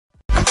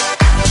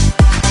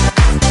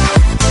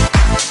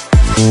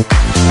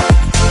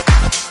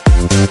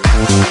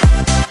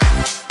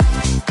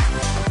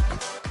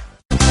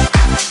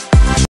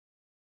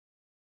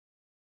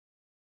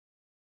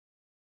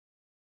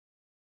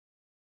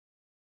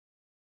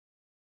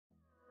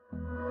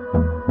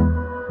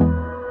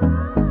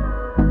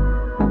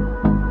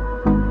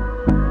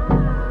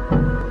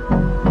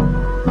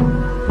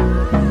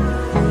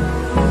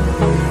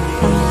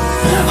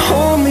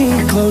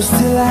Close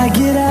till I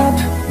get up.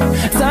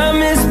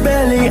 Time is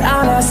barely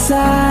on our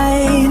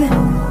side.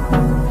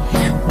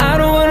 I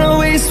don't wanna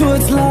waste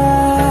what's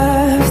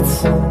left.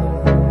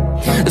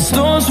 The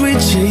storms we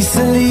chase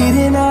are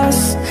leading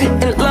us,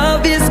 and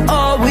love is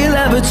all we'll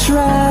ever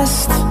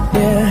trust.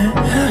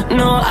 Yeah,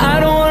 no, I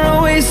don't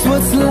wanna waste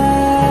what's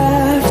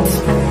left.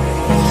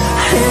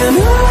 And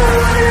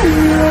on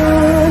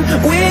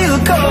we'll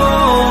go,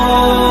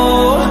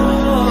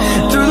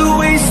 through the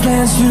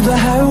wastelands, through the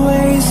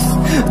highways,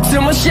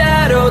 till my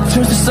shadow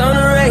turns to sun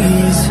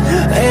rays.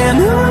 And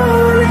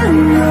on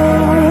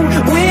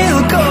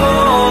we'll go,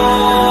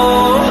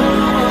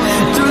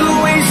 through the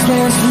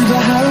wastelands, through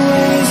the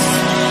highways,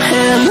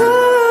 and on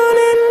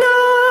we'll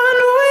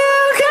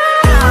go.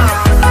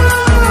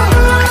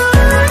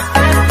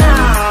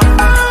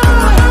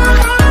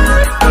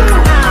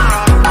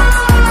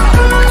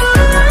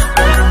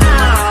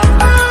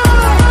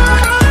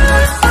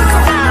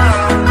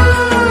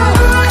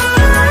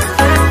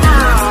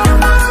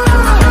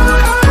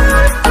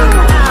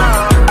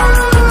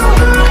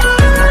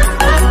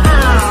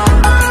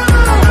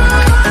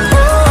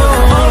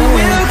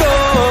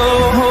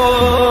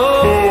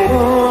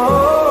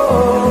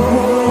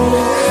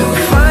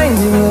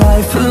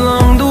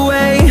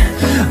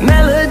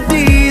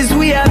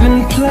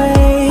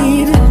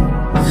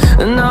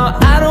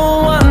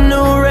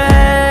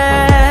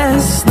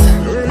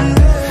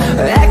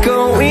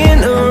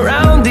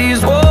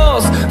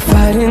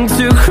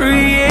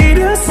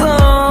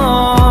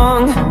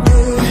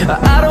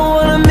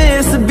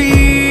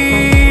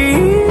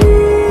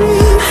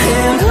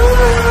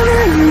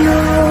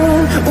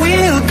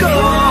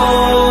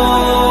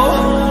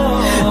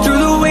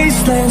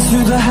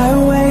 Through the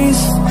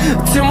highways,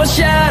 till my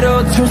shadow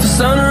turns to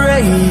sun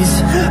rays.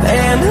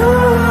 And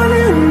on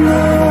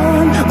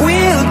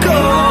we'll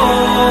go,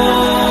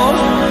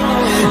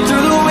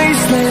 through the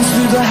wastelands,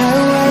 through the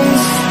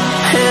highways,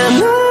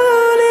 and on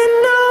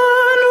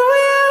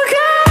we'll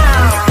go.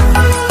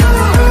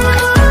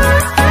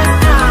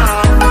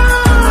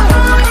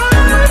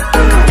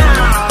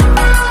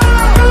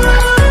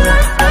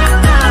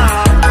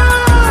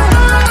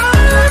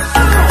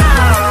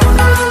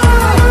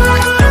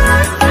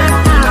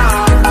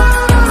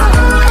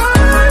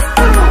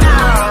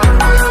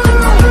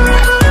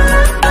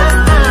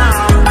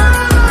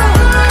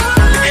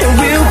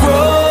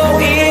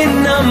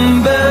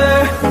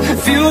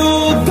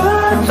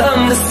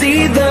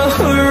 See the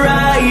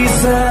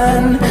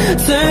horizon,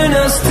 turn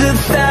us to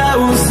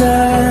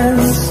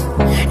thousands,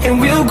 and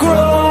we'll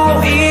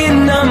grow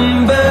in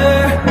number,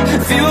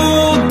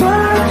 fueled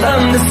by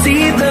them. To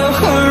see the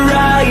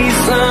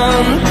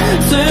horizon,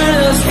 turn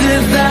us to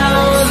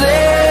thousands,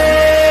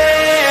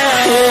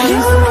 and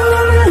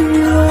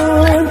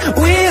on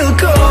we'll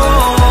go,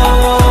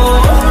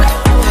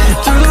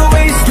 through the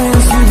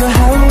wastelands, through the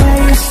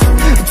highways,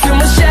 till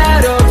my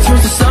shadow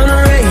turns to sun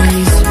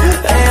rays.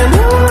 And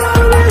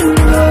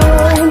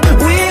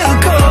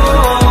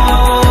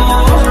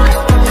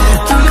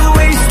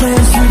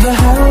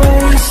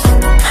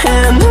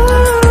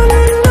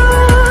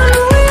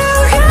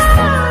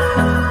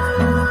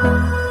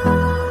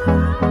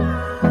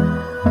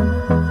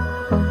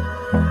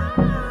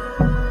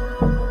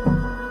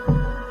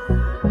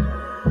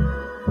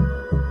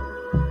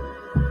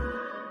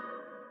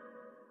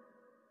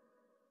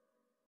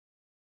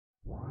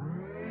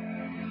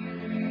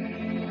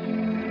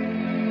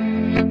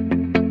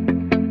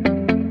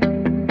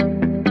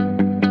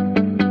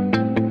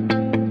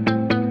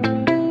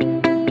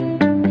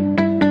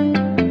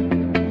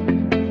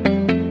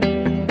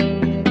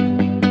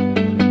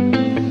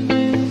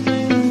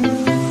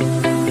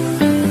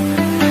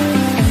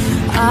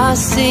I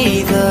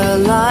see the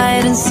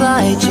light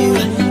inside you,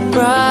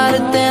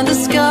 brighter than the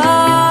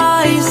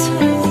skies.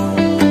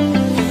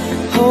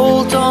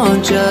 Hold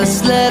on,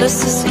 just let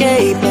us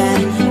escape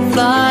and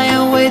fly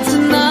away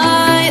tonight.